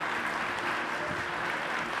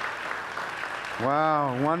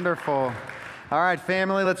Wow, wonderful. All right,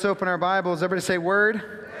 family, let's open our Bibles. Everybody say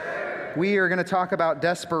word. We are going to talk about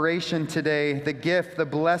desperation today, the gift, the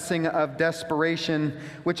blessing of desperation,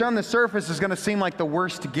 which on the surface is going to seem like the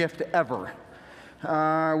worst gift ever.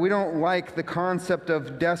 We don't like the concept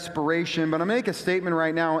of desperation, but I'm going to make a statement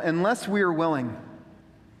right now. Unless we are willing,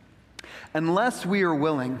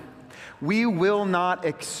 we will not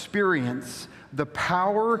experience the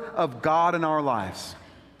power of God in our lives.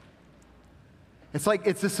 It's like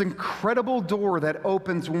it's this incredible door that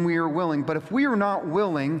opens when we are willing. But if we are not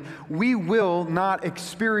willing, we will not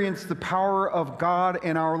experience the power of God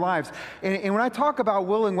in our lives. And when I talk about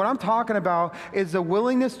willing, what I'm talking about is a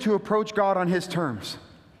willingness to approach God on His terms.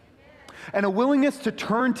 And a willingness to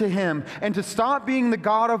turn to Him and to stop being the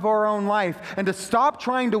God of our own life and to stop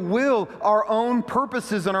trying to will our own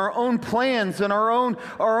purposes and our own plans and our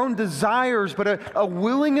own desires, but a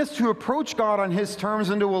willingness to approach God on His terms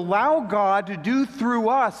and to allow God to do through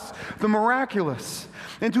us the miraculous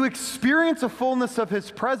and to experience a fullness of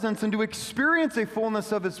His presence and to experience a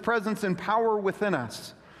fullness of His presence and power within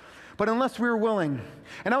us. But unless we're willing,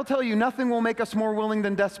 and I'll tell you, nothing will make us more willing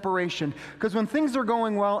than desperation. Because when things are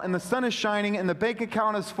going well and the sun is shining and the bank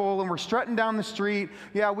account is full and we're strutting down the street,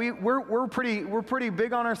 yeah, we're pretty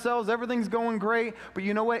big on ourselves. Everything's going great. But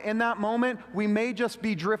you know what? In that moment, we may just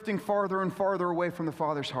be drifting farther and farther away from the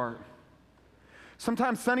Father's heart.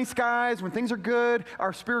 Sometimes sunny skies, when things are good,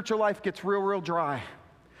 our spiritual life gets real dry.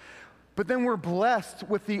 But then we're blessed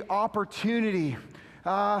with the opportunity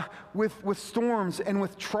with storms and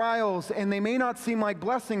with trials, and they may not seem like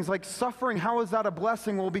blessings, like suffering. How is that a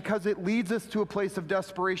blessing? Well, because it leads us to a place of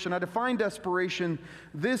desperation. I define desperation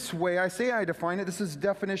this way. I say I define it. This is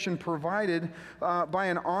definition provided by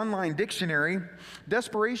an online dictionary.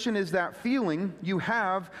 Desperation is that feeling you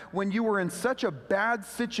have when you are in such a bad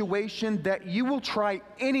situation that you will try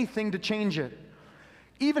anything to change it,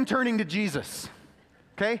 even turning to Jesus.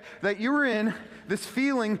 Okay? That you're in this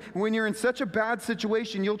feeling when you're in such a bad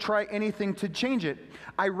situation, you'll try anything to change it.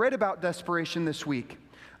 I read about desperation this week.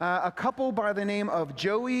 A couple by the name of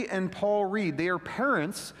Joey and Paul Reed. They are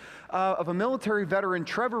parents of a military veteran,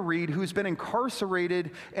 Trevor Reed, who's been incarcerated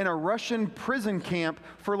in a Russian prison camp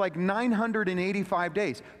for like 985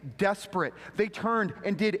 days. Desperate. They turned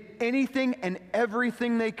and did anything and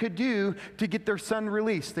everything they could do to get their son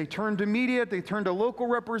released. They turned to media, they turned to local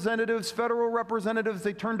representatives, federal representatives,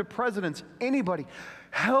 they turned to presidents, anybody.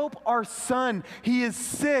 Help our son. He is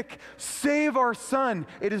sick. Save our son.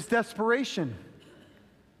 It is desperation.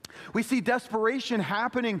 We see desperation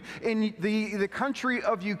happening in the country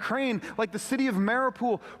of Ukraine, like the city of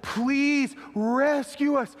Mariupol. Please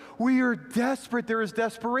rescue us. We are desperate. There is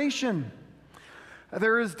desperation.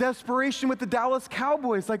 There is desperation with the Dallas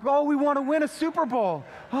Cowboys. Like, oh, we want to win a Super Bowl.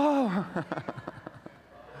 Oh.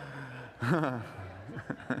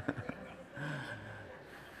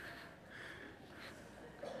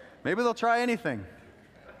 Maybe they'll try anything.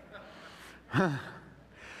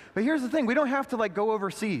 But here's the thing, we don't have to go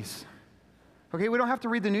overseas. Okay, we don't have to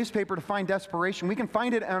read the newspaper to find desperation. We can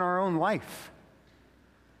find it in our own life.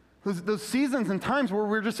 Those seasons and times where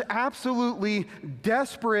we're just absolutely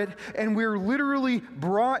desperate and we're literally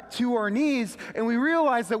brought to our knees and we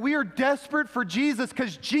realize that we are desperate for Jesus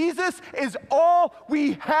because Jesus is all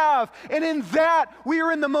we have. And in that, we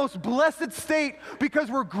are in the most blessed state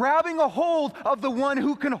because we're grabbing a hold of the one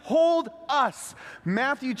who can hold us.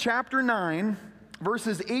 Matthew chapter 9.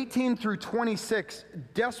 Verses 18 through 26,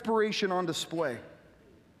 desperation on display.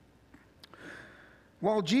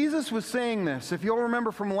 While Jesus was saying this, if you'll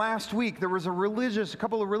remember from last week, there was a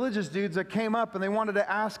couple of religious dudes that came up and they wanted to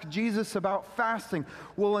ask Jesus about fasting.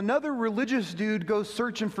 Well, another religious dude goes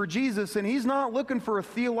searching for Jesus and he's not looking for a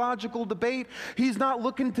theological debate. He's not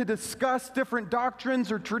looking to discuss different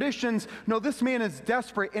doctrines or traditions. No, this man is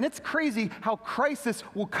desperate. And it's crazy how crisis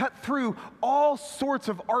will cut through all sorts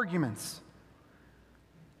of arguments.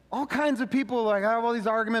 All kinds of people have all these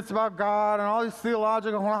arguments about God and all these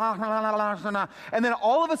theological, and then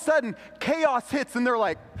all of a sudden, chaos hits and they're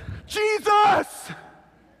like, Jesus!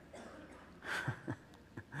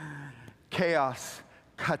 Chaos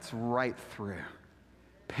cuts right through.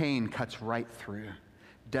 Pain cuts right through.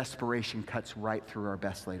 Desperation cuts right through our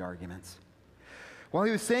best laid arguments. While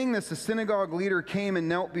he was saying this, the synagogue leader came and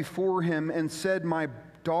knelt before him and said, "My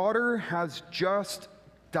daughter has just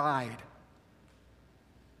died."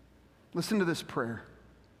 Listen to this prayer.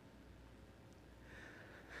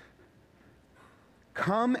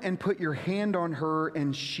 "Come and put your hand on her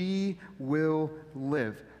and she will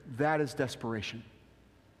live." That is desperation.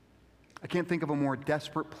 I can't think of a more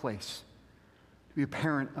desperate place to be a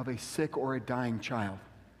parent of a sick or a dying child.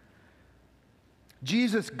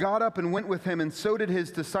 Jesus got up and went with him, and so did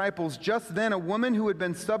his disciples. Just then, a woman who had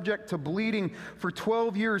been subject to bleeding for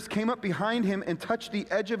 12 years came up behind him and touched the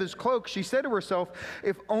edge of his cloak. She said to herself,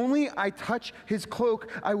 "If only I touch his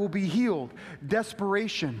cloak, I will be healed."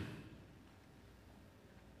 Desperation.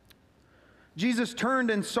 Jesus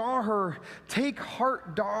turned and saw her. "Take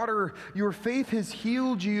heart, daughter, your faith has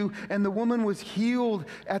healed you." And the woman was healed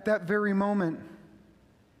at that very moment.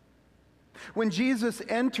 When Jesus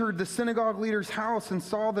entered the synagogue leader's house and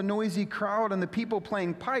saw the noisy crowd and the people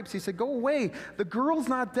playing pipes, he said, "Go away, the girl's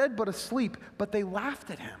not dead but asleep." But they laughed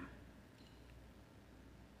at him.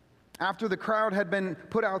 After the crowd had been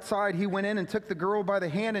put outside, he went in and took the girl by the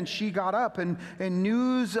hand, and she got up, and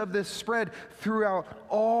news of this spread throughout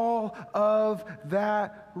all of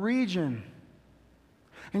that region.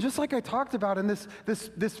 And just like I talked about in this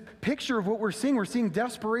picture of what we're seeing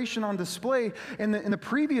desperation on display. In the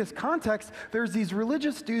previous context, there's these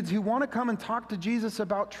religious dudes who want to come and talk to Jesus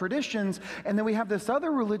about traditions, and then we have this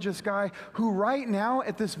other religious guy who right now,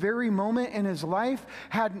 at this very moment in his life,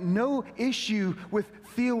 had no issue with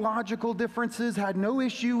theological differences, had no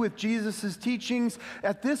issue with Jesus' teachings.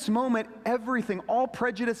 At this moment, everything, all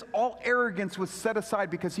prejudice, all arrogance was set aside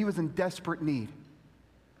because he was in desperate need.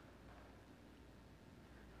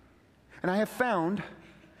 And I have found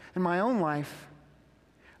in my own life,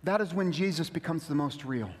 that is when Jesus becomes the most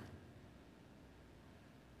real.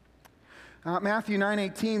 Matthew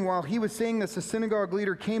 9:18, while he was saying this, a synagogue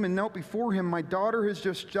leader came and knelt before him. "My daughter has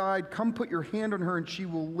just died. Come put your hand on her and she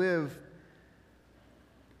will live."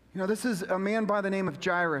 You know, this is a man by the name of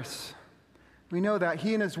Jairus. We know that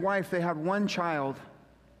he and his wife, they had one child,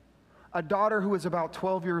 a daughter who was about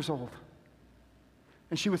 12 years old,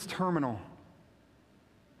 and she was terminal.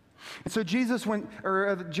 And so Jairus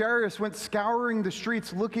went scouring the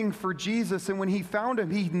streets looking for Jesus, and when he found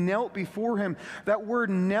him, he knelt before him. That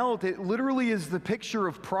word knelt, it literally is the picture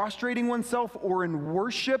of prostrating oneself, or in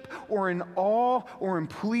worship, or in awe, or in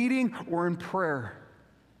pleading, or in prayer.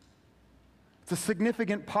 It's a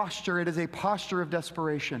significant posture. It is a posture of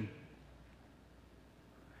desperation.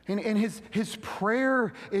 And his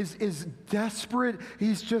prayer is desperate.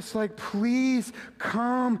 He's just like, "Please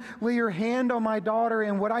come, lay your hand on my daughter."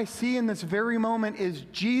 And what I see in this very moment is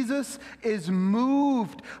Jesus is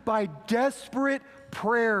moved by desperate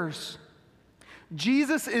prayers.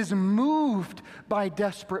 Jesus is moved by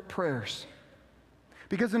desperate prayers.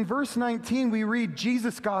 Because in verse 19 we read,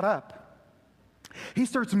 Jesus got up. He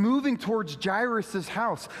starts moving towards Jairus'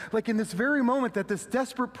 house. Like in this very moment that this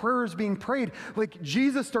desperate prayer is being prayed, like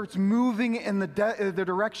Jesus starts moving in the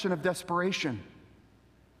direction of desperation.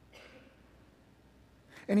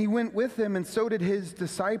 And he went with him, and so did his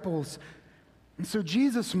disciples. And so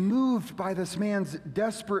Jesus, moved by this man's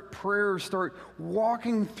desperate prayers, start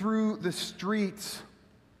walking through the streets.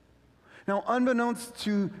 Now, unbeknownst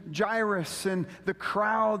to Jairus and the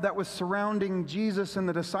crowd that was surrounding Jesus and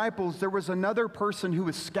the disciples, there was another person who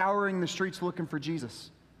was scouring the streets looking for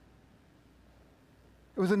Jesus.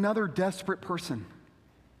 It was another desperate person.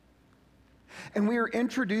 And we are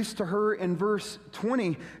introduced to her in verse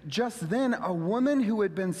 20. Just then, a woman who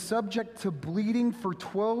had been subject to bleeding for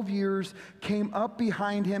 12 years came up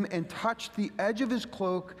behind him and touched the edge of his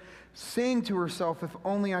cloak, saying to herself, "If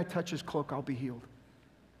only I touch his cloak, I'll be healed."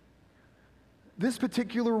 This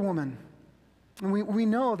particular woman, and we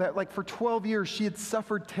know that like for 12 years she had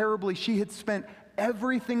suffered terribly. She had spent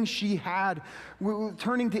everything she had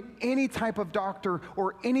turning to any type of doctor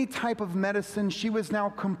or any type of medicine. She was now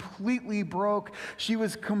completely broke. She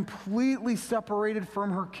was completely separated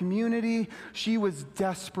from her community. She was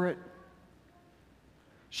desperate.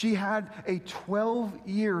 She had a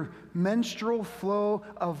 12-year menstrual flow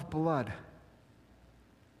of blood.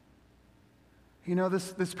 You know,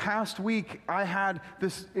 this past week, I had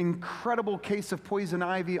this incredible case of poison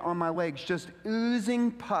ivy on my legs, just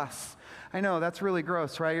oozing pus. I know, that's really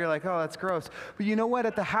gross, right? You're like, "Oh, that's gross." But you know what?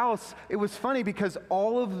 At the house, it was funny because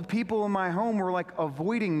all of the people in my home were like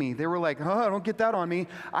avoiding me. They were like, "Oh, don't get that on me."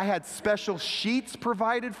 I had special sheets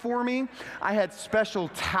provided for me. I had special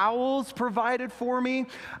towels provided for me.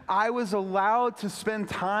 I was allowed to spend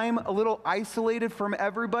time a little isolated from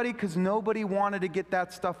everybody because nobody wanted to get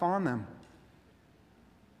that stuff on them.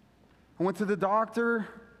 I went to the doctor,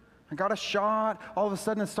 I got a shot, all of a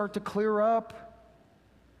sudden it started to clear up.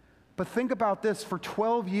 But think about this, for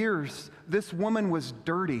 12 years, this woman was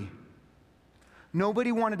dirty.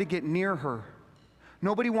 Nobody wanted to get near her.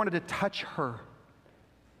 Nobody wanted to touch her.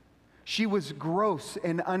 She was gross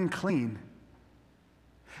and unclean.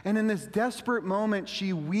 And in this desperate moment,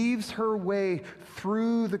 she weaves her way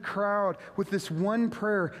through the crowd with this one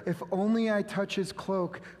prayer, "If only I touch his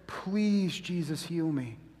cloak, please, Jesus, heal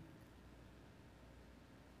me."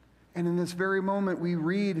 And in this very moment, we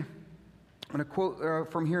read, and a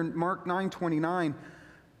quote from here, Mark 9:29,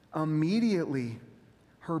 immediately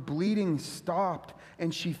her bleeding stopped,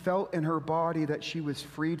 and she felt in her body that she was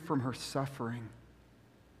freed from her suffering.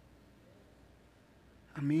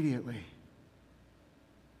 Immediately.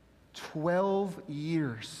 12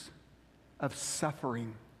 years of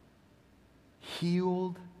suffering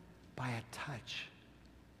healed by a touch.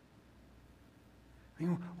 I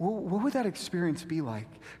mean, what would that experience be like?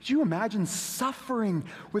 Could you imagine suffering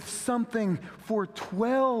with something for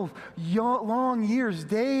 12 long years,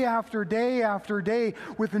 day after day after day,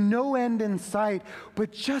 with no end in sight,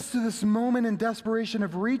 but just to this moment in desperation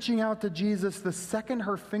of reaching out to Jesus, the second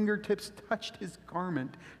her fingertips touched his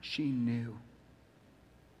garment, she knew.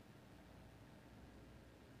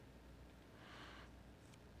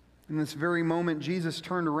 In this very moment, Jesus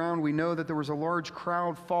turned around. We know that there was a large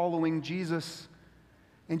crowd following Jesus.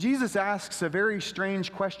 And Jesus asks a very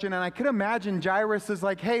strange question, and I could imagine Jairus is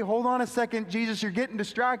like, hey, hold on a second, Jesus, you're getting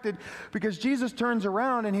distracted, because Jesus turns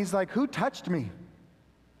around and he's like, who touched me?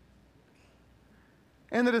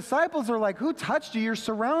 And the disciples are like, who touched you? You're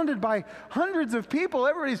surrounded by hundreds of people.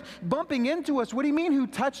 Everybody's bumping into us. What do you mean, who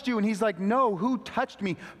touched you? And he's like, no, who touched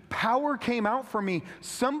me? Power came out from me.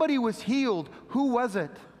 Somebody was healed. Who was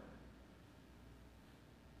it?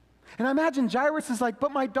 And I imagine Jairus is like,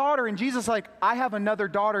 but my daughter. And Jesus is like, I have another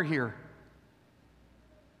daughter here.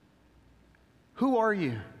 Who are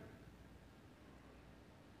you?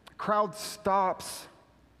 The crowd stops.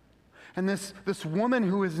 And this woman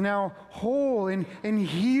who is now whole and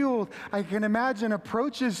healed, I can imagine,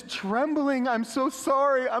 approaches trembling. I'm so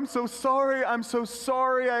sorry. I'm so sorry. I'm so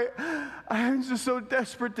sorry. I'm just so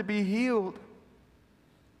desperate to be healed.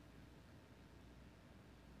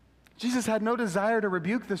 Jesus had no desire to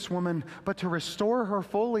rebuke this woman, but to restore her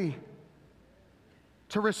fully,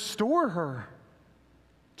 to restore her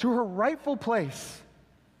to her rightful place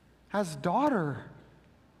as daughter.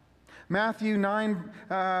 Matthew 9,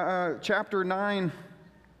 chapter 9,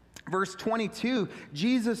 verse 22,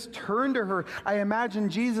 Jesus turned to her. I imagine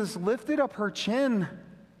Jesus lifted up her chin,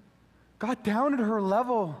 got down at her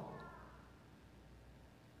level.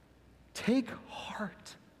 Take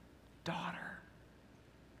heart, daughter.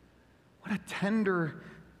 What a tender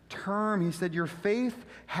term. He said, your faith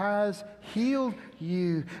has healed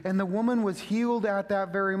you. And the woman was healed at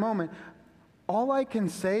that very moment. All I can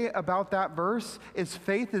say about that verse is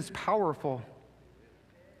faith is powerful.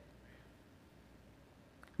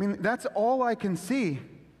 I mean, that's all I can see.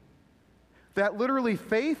 That literally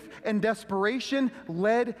faith and desperation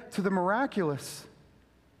led to the miraculous.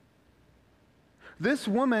 This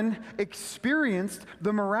woman experienced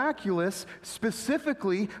the miraculous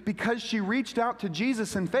specifically because she reached out to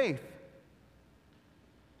Jesus in faith.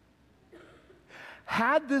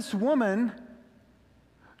 Had this woman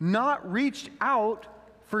not reached out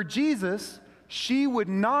for Jesus, she would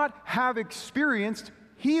not have experienced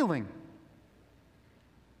healing.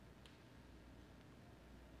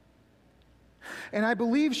 And I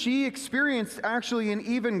believe she experienced actually an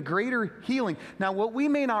even greater healing. Now, what we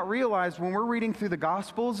may not realize when we're reading through the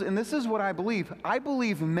Gospels, and this is what I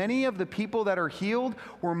believe many of the people that are healed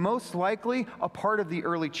were most likely a part of the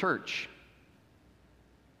early church.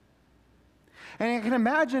 And I can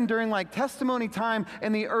imagine during like testimony time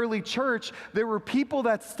in the early church, there were people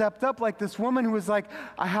that stepped up, like this woman who was like,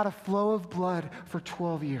 I had a flow of blood for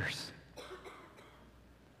 12 years.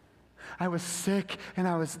 I was sick and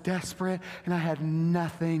I was desperate and I had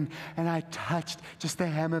nothing, and I touched just the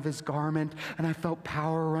hem of his garment and I felt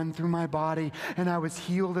power run through my body and I was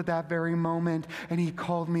healed at that very moment, and he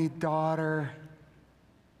called me daughter.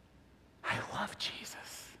 I love Jesus.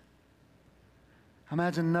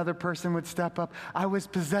 Imagine another person would step up. I was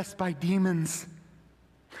possessed by demons,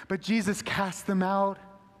 but Jesus cast them out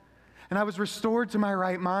and I was restored to my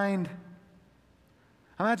right mind.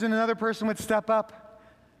 Imagine another person would step up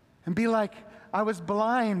and be like, I was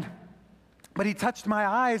blind, but he touched my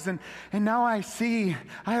eyes and now I see.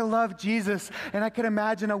 I love Jesus. And I could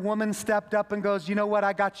imagine a woman stepped up and goes, you know what?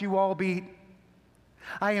 I got you all beat.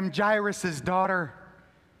 I am Jairus' daughter.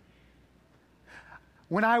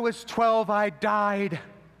 When I was 12, I died,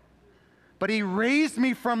 but he raised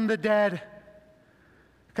me from the dead.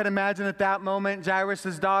 I could imagine at that moment,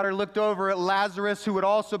 Jairus' daughter looked over at Lazarus, who had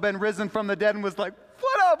also been risen from the dead, and was like,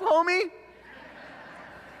 what up, homie?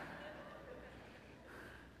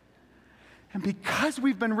 And because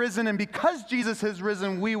we've been risen and because Jesus has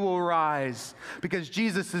risen, we will rise. Because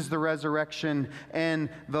Jesus is the resurrection and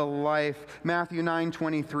the life. Matthew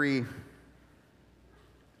 9:23.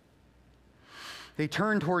 They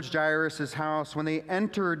turned towards Jairus' house. When they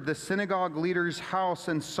entered the synagogue leader's house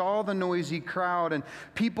and saw the noisy crowd and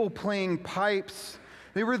people playing pipes,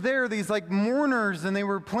 they were there, these like mourners, and they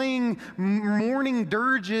were playing mourning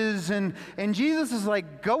dirges, and Jesus is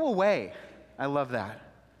like, go away. I love that.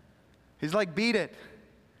 He's like, beat it.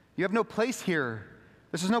 You have no place here.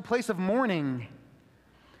 This is no place of mourning.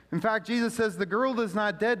 In fact, Jesus says, the girl is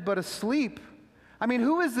not dead, but asleep. I mean,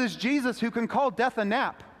 who is this Jesus who can call death a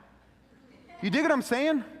nap? You dig what I'm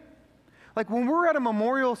saying? Like when we're at a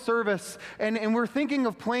memorial service and we're thinking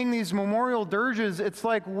of playing these memorial dirges, it's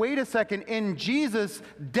like, wait a second, in Jesus,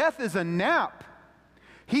 death is a nap.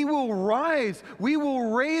 He will rise. We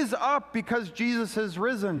will raise up because Jesus has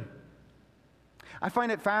risen. I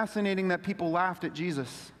find it fascinating that people laughed at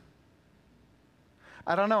Jesus.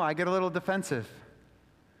 I don't know, I get a little defensive.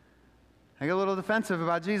 I get a little defensive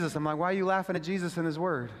about Jesus. I'm like, why are you laughing at Jesus and his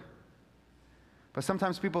word? But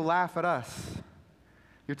sometimes people laugh at us.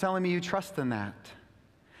 You're telling me you trust in that.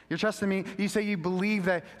 You're trusting me. You say you believe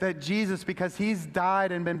that Jesus, because he's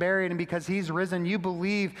died and been buried and because he's risen, you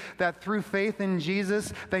believe that through faith in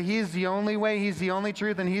Jesus, that he's the only way, he's the only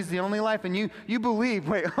truth, and he's the only life. And you believe,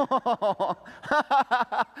 wait,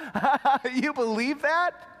 you believe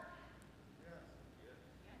that?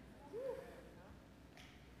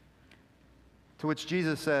 To which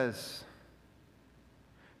Jesus says,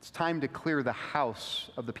 it's time to clear the house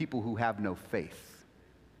of the people who have no faith.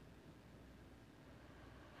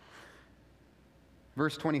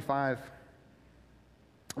 Verse 25,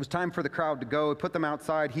 it was time for the crowd to go. He put them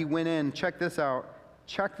outside. He went in. Check this out.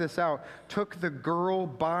 Took the girl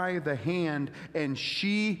by the hand, and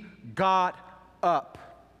she got up.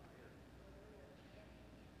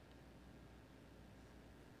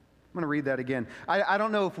 I'm going to read that again. I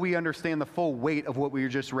don't know if we understand the full weight of what we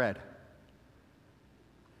just read.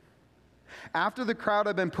 After the crowd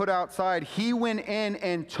had been put outside, he went in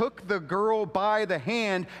and took the girl by the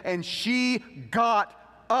hand, and she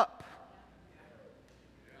got up.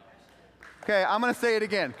 Okay, I'm going to say it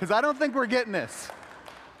again, because I don't think we're getting this.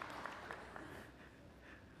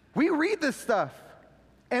 We read this stuff,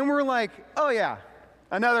 and we're like, oh yeah,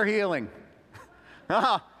 another healing.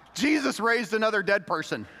 Jesus raised another dead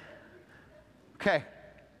person. Okay,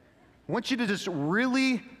 I want you to just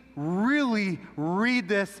really read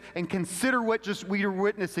this and consider what just we are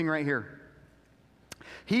witnessing right here.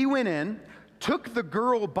 He went in, took the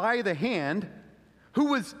girl by the hand, who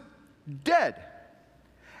was dead,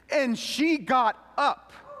 and she got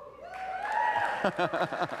up.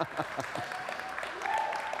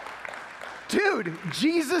 Dude,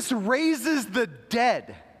 Jesus raises the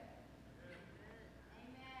dead.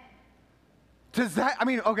 Does that, I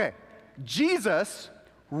mean, okay, Jesus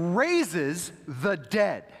raises the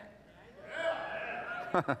dead.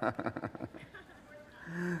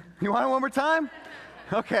 You want it one more time?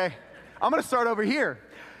 Okay, I'm going to start over here.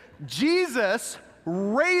 Jesus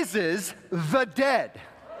raises the dead.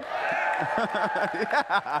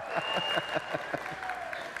 Yeah.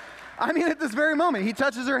 I mean, at this very moment, he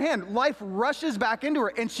touches her hand. Life rushes back into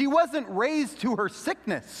her, and she wasn't raised to her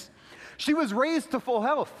sickness. She was raised to full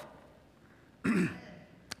health.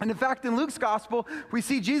 And in fact, in Luke's gospel, we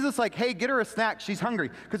see Jesus like, hey, get her a snack. She's hungry.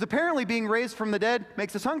 Because apparently being raised from the dead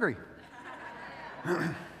makes us hungry.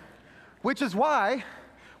 Which is why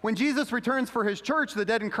when Jesus returns for his church, the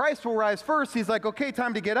dead in Christ will rise first. He's like, okay,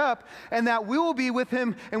 time to get up. And that we will be with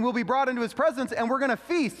him and we'll be brought into his presence and we're going to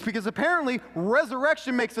feast. Because apparently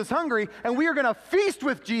resurrection makes us hungry and we are going to feast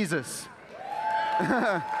with Jesus.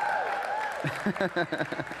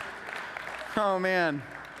 Oh, man.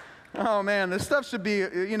 Oh, man, this stuff should be,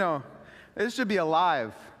 this should be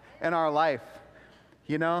alive in our life,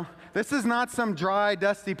 This is not some dry,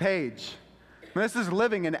 dusty page. This is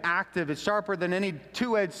living and active. It's sharper than any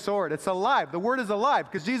two-edged sword. It's alive. The Word is alive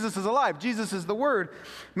because Jesus is alive. Jesus is the Word.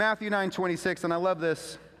 Matthew 9:26, and I love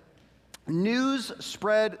this. News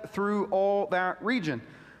spread through all that region.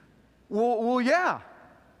 Well, yeah.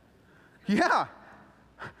 Yeah.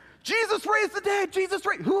 Jesus raised the dead. Jesus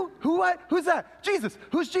raised. Who? What? Who's that? Jesus.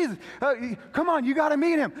 Who's Jesus? Come on, you got to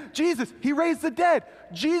meet him. Jesus. He raised the dead.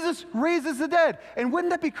 Jesus raises the dead. And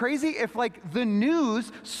wouldn't that be crazy if like the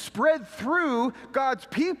news spread through God's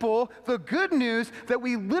people, the good news that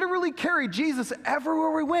we literally carried Jesus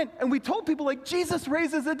everywhere we went. And we told people like, Jesus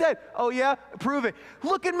raises the dead. Oh yeah? Prove it.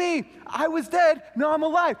 Look at me. I was dead. Now I'm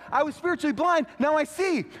alive. I was spiritually blind. Now I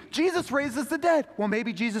see. Jesus raises the dead. Well,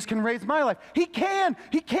 maybe Jesus can raise my life. He can.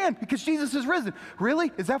 He can because Jesus is risen.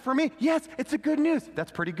 Really? Is that for me? Yes. It's a good news.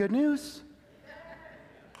 That's pretty good news.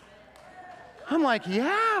 I'm like,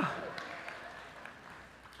 yeah.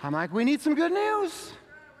 I'm like, we need some good news.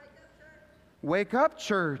 Wake up,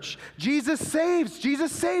 church. Jesus saves,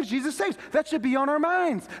 Jesus saves, Jesus saves. That should be on our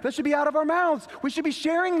minds. That should be out of our mouths. We should be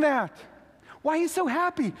sharing that. Why are you so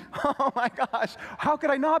happy? Oh my gosh, how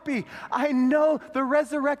could I not be? I know the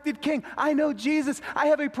resurrected King. I know Jesus. I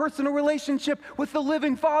have a personal relationship with the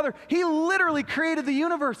living Father. He literally created the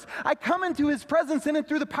universe. I come into his presence in and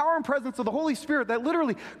through the power and presence of the Holy Spirit that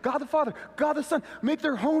literally God the Father, God the Son make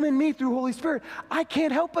their home in me through Holy Spirit. I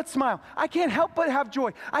can't help but smile. I can't help but have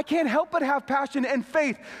joy. I can't help but have passion and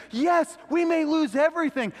faith. Yes, we may lose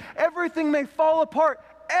everything. Everything may fall apart.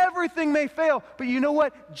 Everything may fail, but you know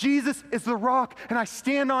what? Jesus is the rock, and I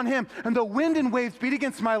stand on him. And though wind and waves beat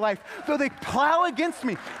against my life, though they plow against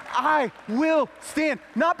me, I will stand.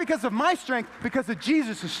 Not because of my strength, because of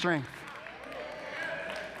Jesus' strength.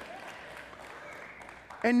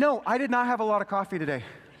 And no, I did not have a lot of coffee today.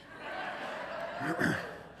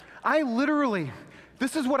 I literally,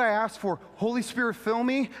 this is what I asked for. Holy Spirit, fill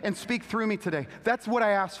me and speak through me today. That's what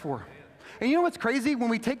I asked for. And you know what's crazy? When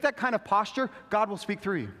we take that kind of posture, God will speak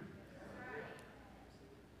through you.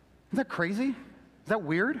 Isn't that crazy? Is that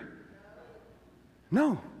weird?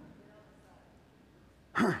 No.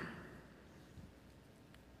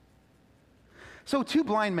 So 2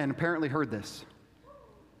 blind men apparently heard this.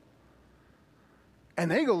 And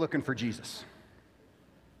they go looking for Jesus.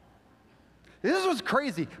 This was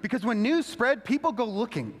crazy because when news spread, people go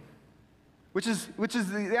looking. Which is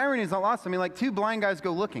the irony is not lost. I mean, like 2 blind guys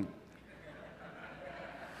go looking.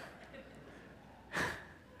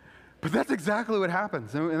 But that's exactly what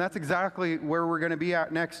happens, and that's exactly where we're going to be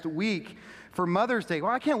at next week for Mother's Day. Well,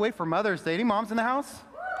 I can't wait for Mother's Day. Any moms in the house?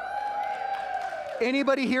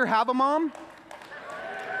 Anybody here have a mom?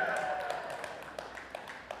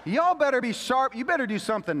 Y'all better be sharp. You better do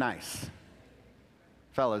something nice,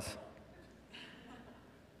 fellas.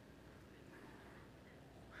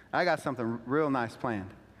 I got something real nice planned.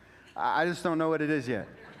 I just don't know what it is yet.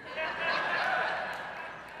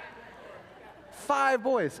 5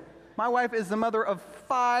 boys. My wife is the mother of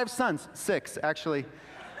 5 sons. 6, actually.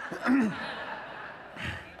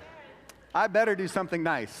 I better do something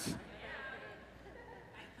nice.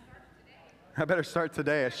 I better start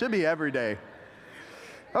today. It should be every day.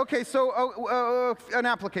 Okay, so an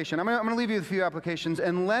application. I'm going to leave you with a few applications.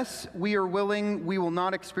 Unless we are willing, we will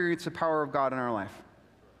not experience the power of God in our life.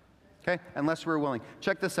 Okay, unless we're willing.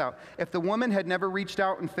 Check this out. If the woman had never reached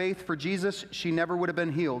out in faith for Jesus, she never would have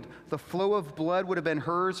been healed. The flow of blood would have been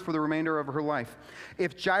hers for the remainder of her life.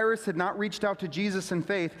 If Jairus had not reached out to Jesus in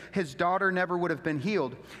faith, his daughter never would have been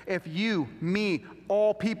healed. If you, me,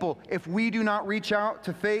 all people, if we do not reach out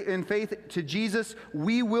to faith to Jesus,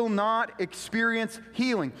 we will not experience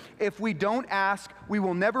healing. If we don't ask, we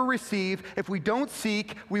will never receive. If we don't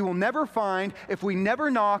seek, we will never find. If we never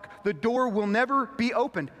knock, the door will never be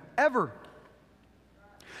opened. Ever.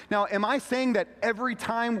 Now, am I saying that every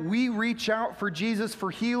time we reach out for Jesus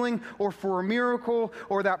for healing or for a miracle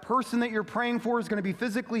or that person that you're praying for is going to be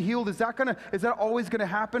physically healed? Is that always going to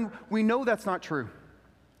happen? We know that's not true.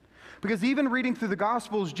 Because even reading through the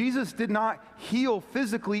Gospels, Jesus did not heal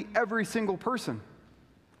physically every single person.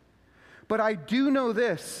 But I do know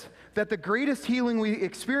this, that the greatest healing we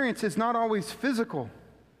experience is not always physical.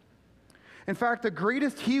 In fact, the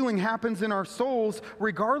greatest healing happens in our souls,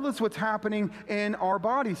 regardless what's happening in our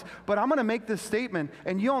bodies. But I'm going to make this statement,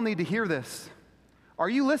 and you all need to hear this. Are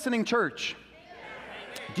you listening, church?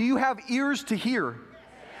 Do you have ears to hear?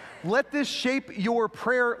 Let this shape your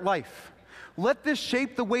prayer life. Let this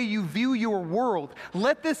shape the way you view your world.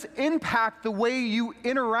 Let this impact the way you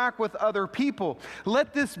interact with other people.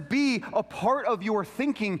 Let this be a part of your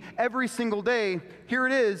thinking every single day. Here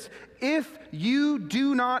it is. If you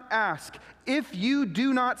do not ask, if you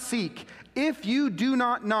do not seek, if you do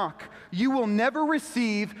not knock, you will never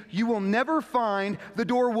receive, you will never find, the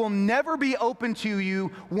door will never be open to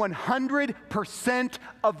you 100%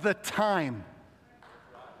 of the time.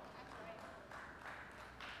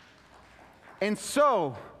 And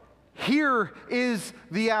so, here is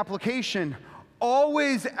the application.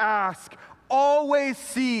 Always ask, always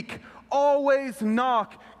seek, always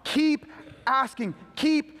knock. Keep asking,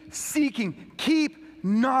 keep seeking, keep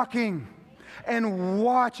knocking. And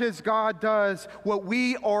watch as God does what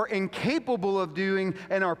we are incapable of doing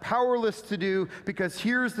and are powerless to do. Because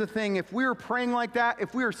here's the thing, if we are praying like that,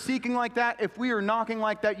 if we are seeking like that, if we are knocking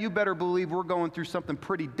like that, you better believe we're going through something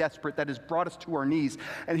pretty desperate that has brought us to our knees.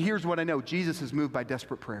 And here's what I know, Jesus is moved by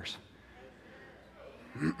desperate prayers.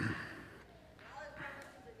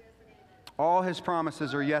 All his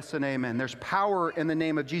promises are yes and amen. There's power in the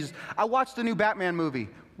name of Jesus. I watched the new Batman movie.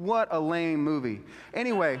 What a lame movie.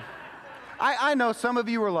 Anyway, I know some of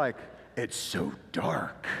you are like, it's so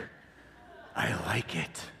dark. I like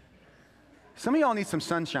it. Some of y'all need some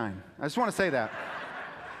sunshine. I just want to say that.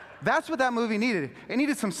 That's what that movie needed. It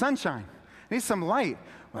needed some sunshine. It needed some light.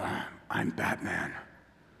 Well, I'm Batman.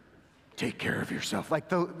 Take care of yourself.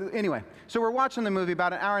 Anyway, so we're watching the movie.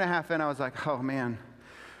 About an hour and a half in, I was like, oh man,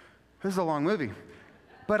 this is a long movie.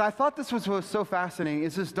 But I thought this was what was so fascinating.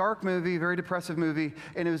 It's this dark movie, very depressive movie,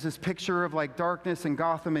 and it was this picture of like darkness and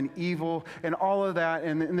Gotham and evil and all of that,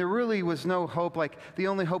 and there really was no hope. Like the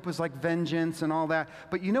only hope was like vengeance and all that.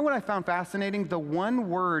 But you know what I found fascinating? The one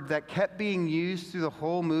word that kept being used through the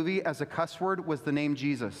whole movie as a cuss word was the name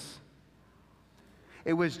Jesus.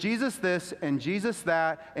 It was Jesus this, and Jesus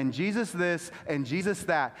that, and Jesus this, and Jesus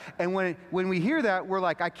that. And when we hear that, we're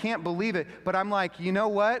like, I can't believe it. But I'm like, you know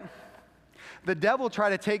what? The devil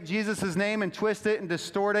tried to take Jesus' name and twist it and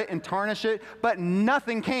distort it and tarnish it, but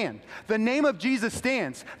nothing can. The name of Jesus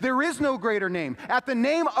stands. There is no greater name. At the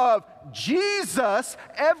name of Jesus,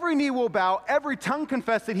 every knee will bow, every tongue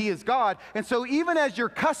confess that he is God. And so even as you're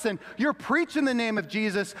cussing, you're preaching the name of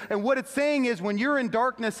Jesus. And what it's saying is when you're in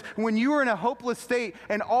darkness, when you're in a hopeless state,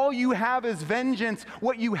 and all you have is vengeance,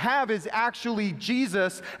 what you have is actually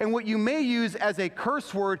Jesus. And what you may use as a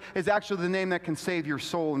curse word is actually the name that can save your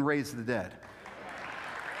soul and raise the dead.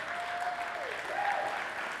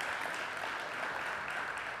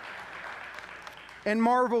 And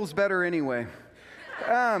Marvel's better anyway.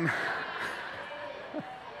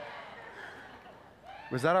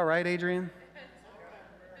 Was that all right, Adrian?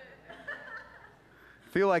 I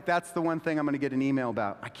feel like that's the one thing I'm going to get an email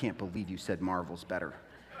about. I can't believe you said Marvel's better.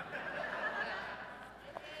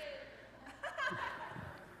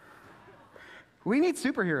 We need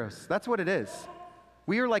superheroes. That's what it is.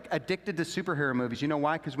 We are like addicted to superhero movies. You know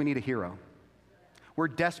why? Because we need a hero. We're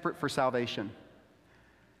desperate for salvation.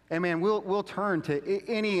 And man, we'll turn to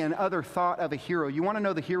any and other thought of a hero. You want to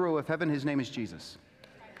know the hero of heaven? His name is Jesus.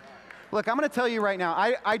 Look, I'm going to tell you right now,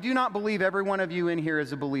 I do not believe every one of you in here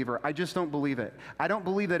is a believer. I just don't believe it. I don't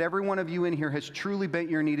believe that every one of you in here has truly bent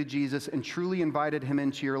your knee to Jesus and truly invited him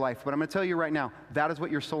into your life. But I'm going to tell you right now, that is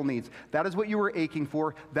what your soul needs. That is what you were aching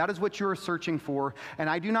for. That is what you are searching for. And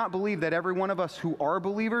I do not believe that every one of us who are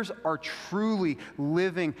believers are truly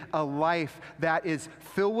living a life that is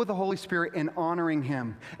filled with the Holy Spirit and honoring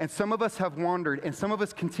him. And some of us have wandered, and some of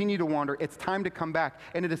us continue to wander. It's time to come back,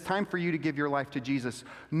 and it is time for you to give your life to Jesus.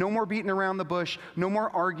 No more beating around the bush, no more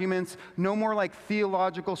arguments, no more like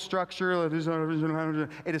theological structure. It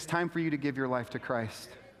is time for you to give your life to Christ.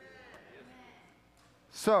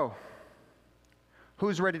 So,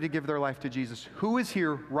 who's ready to give their life to Jesus? Who is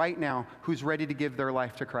here right now who's ready to give their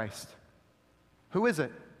life to Christ? Who is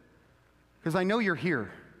it? Because I know you're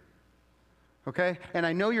here, okay? And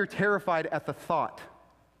I know you're terrified at the thought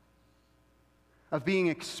of being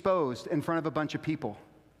exposed in front of a bunch of people.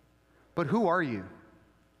 But who are you?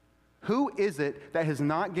 Who is it that has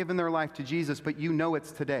not given their life to Jesus, but you know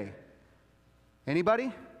it's today?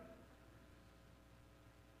 Anybody?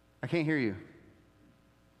 I can't hear you.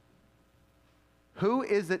 Who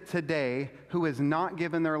is it today who has not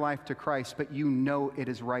given their life to Christ, but you know it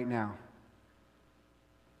is right now?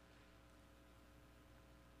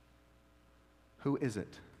 Who is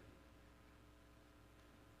it?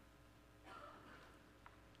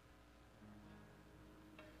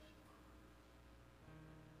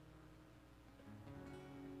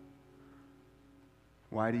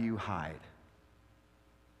 Why do you hide?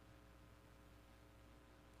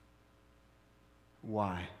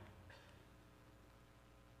 Why?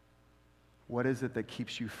 What is it that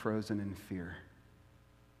keeps you frozen in fear?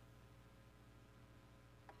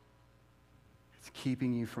 It's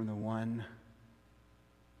keeping you from the one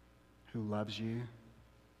who loves you,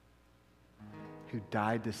 who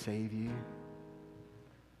died to save you,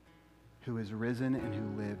 who is risen and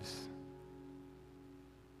who lives.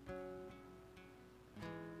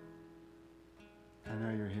 I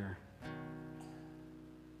know you're here.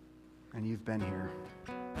 And you've been here.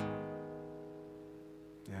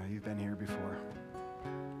 Yeah, you've been here before.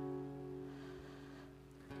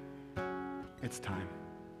 It's time.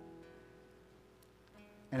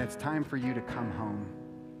 And it's time for you to come home.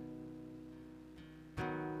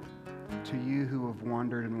 To you who have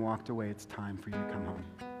wandered and walked away, it's time for you to come home.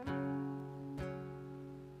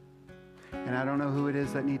 And I don't know who it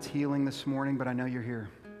is that needs healing this morning, but I know you're here.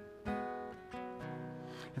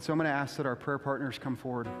 And so I'm going to ask that our prayer partners come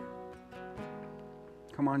forward.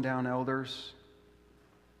 Come on down, elders.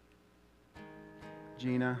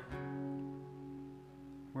 Gina.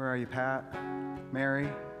 Where are you, Pat? Mary.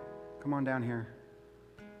 Come on down here.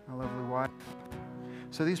 My lovely wife.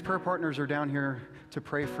 So these prayer partners are down here to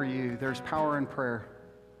pray for you. There's power in prayer.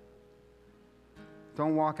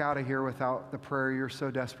 Don't walk out of here without the prayer you're so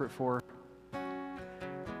desperate for.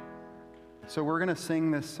 So we're going to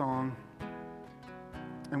sing this song,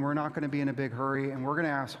 and we're not going to be in a big hurry, and we're going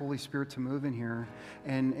to ask Holy Spirit to move in here.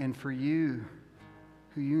 And for you,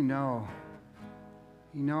 who you know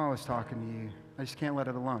I was talking to you. I just can't let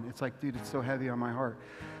it alone. It's like, dude, it's so heavy on my heart.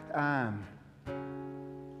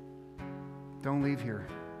 Don't leave here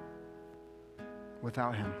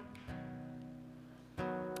without him.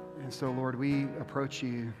 And so, Lord, we approach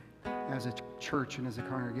you as a church and as a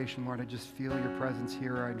congregation. Lord, I just feel your presence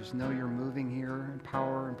here. I just know you're moving here in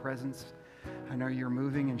power and presence. I know you're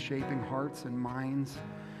moving and shaping hearts and minds.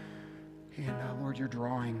 And Lord, you're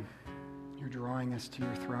drawing us to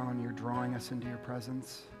your throne. You're drawing us into your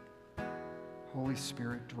presence. Holy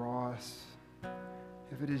Spirit, draw us.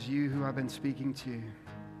 If it is you who I've been speaking to,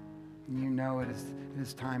 and you know it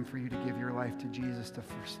is time for you to give your life to Jesus, to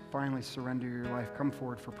finally surrender your life, come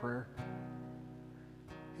forward for prayer.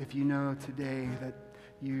 If you know today that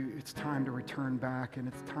it's time to return back and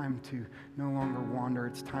it's time to no longer wander,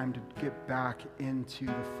 it's time to get back into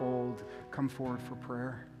the fold, come forward for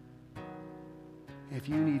prayer. If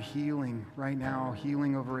you need healing right now,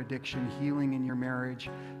 healing over addiction, healing in your marriage,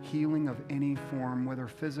 healing of any form, whether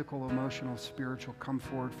physical, emotional, spiritual, come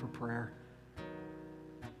forward for prayer.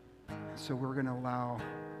 So we're going to allow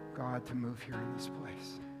God to move here in this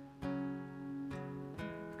place.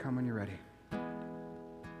 Come when you're ready.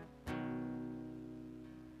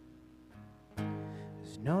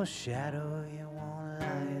 There's no shadow you won't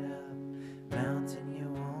light up, mountain you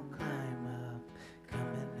won't climb up,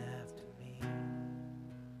 coming after me.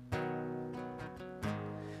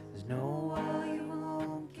 There's no wall you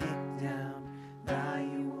won't kick down, lie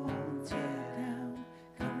you won't tear down,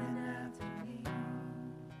 coming after me.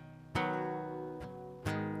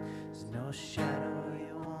 There's no shadow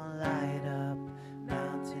you won't light up,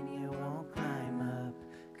 mountain you won't climb up,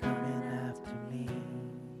 coming after me.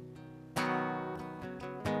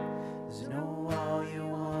 There's no wall you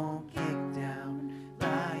won't kick down,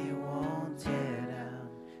 lie you won't tear down,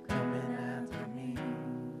 coming after me.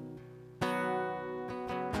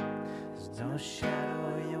 There's no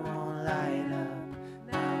shadow you won't light up,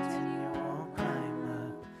 mountain you won't climb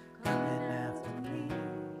up, coming after me.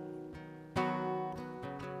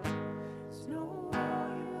 There's no wall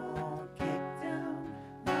you won't kick down,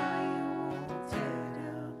 lie you won't tear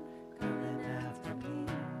down, coming after me.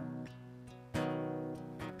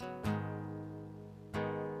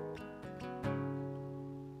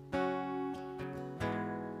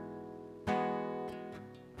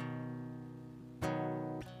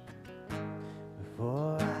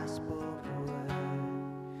 Before I spoke a word,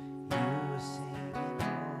 you were singing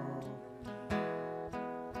over me.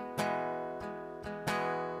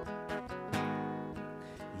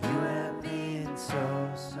 You have been so,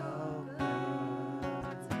 so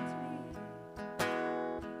good to me.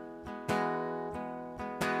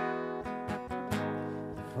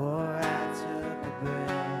 Before I took a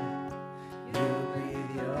breath, you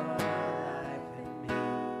breathed your life in me.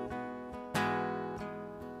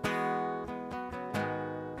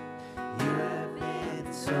 You have been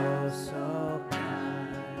so, so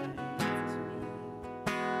kind to me.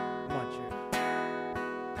 Come on, church.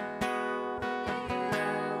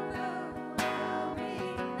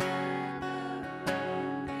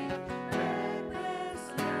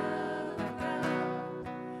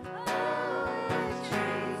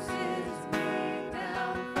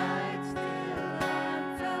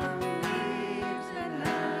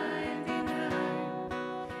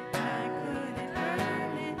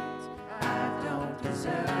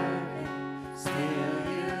 Deserve it.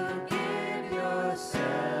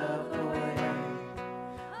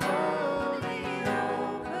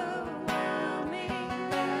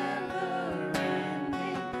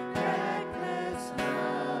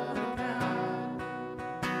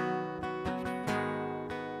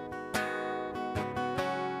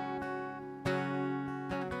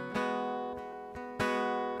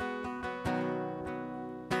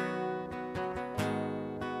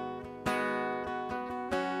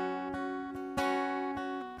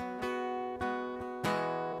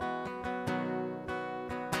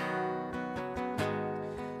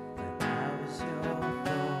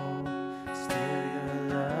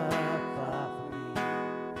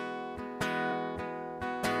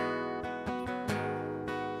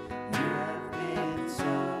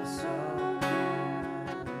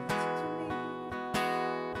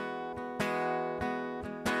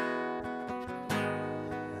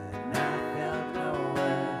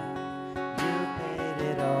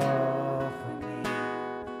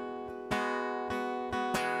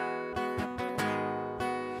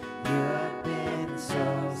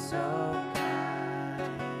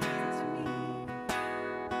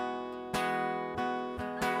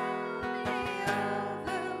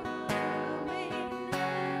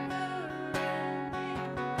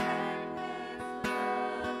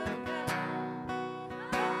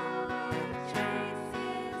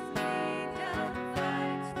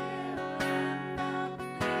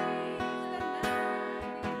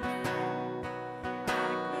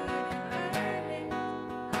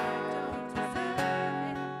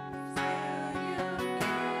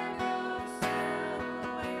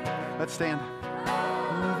 Let's stand.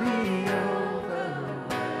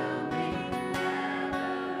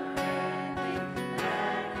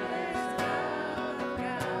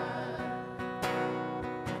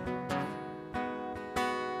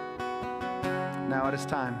 Now it is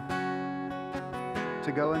time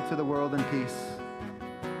to go into the world in peace.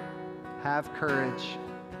 Have courage.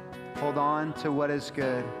 Hold on to what is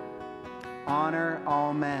good. Honor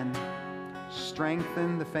all men.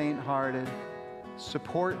 Strengthen the faint-hearted.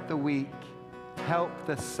 Support the weak. Help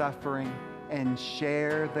the suffering. And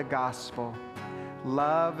share the gospel.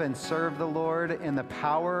 Love and serve the Lord in the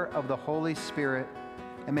power of the Holy Spirit.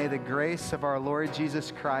 And may the grace of our Lord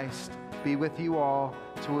Jesus Christ be with you all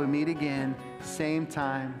till we meet again, same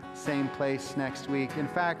time, same place next week. In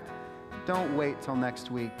fact, don't wait till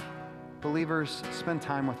next week. Believers, spend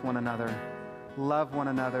time with one another. Love one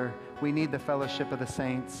another. We need the fellowship of the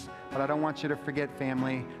saints. But I don't want you to forget,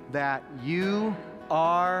 family, that you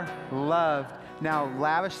are loved. Now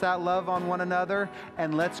lavish that love on one another,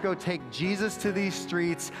 and let's go take Jesus to these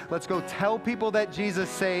streets. Let's go tell people that Jesus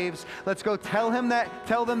saves. Let's go tell them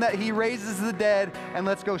that he raises the dead, and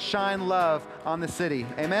let's go shine love on the city.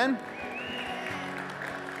 Amen?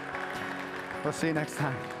 We'll see you next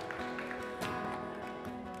time.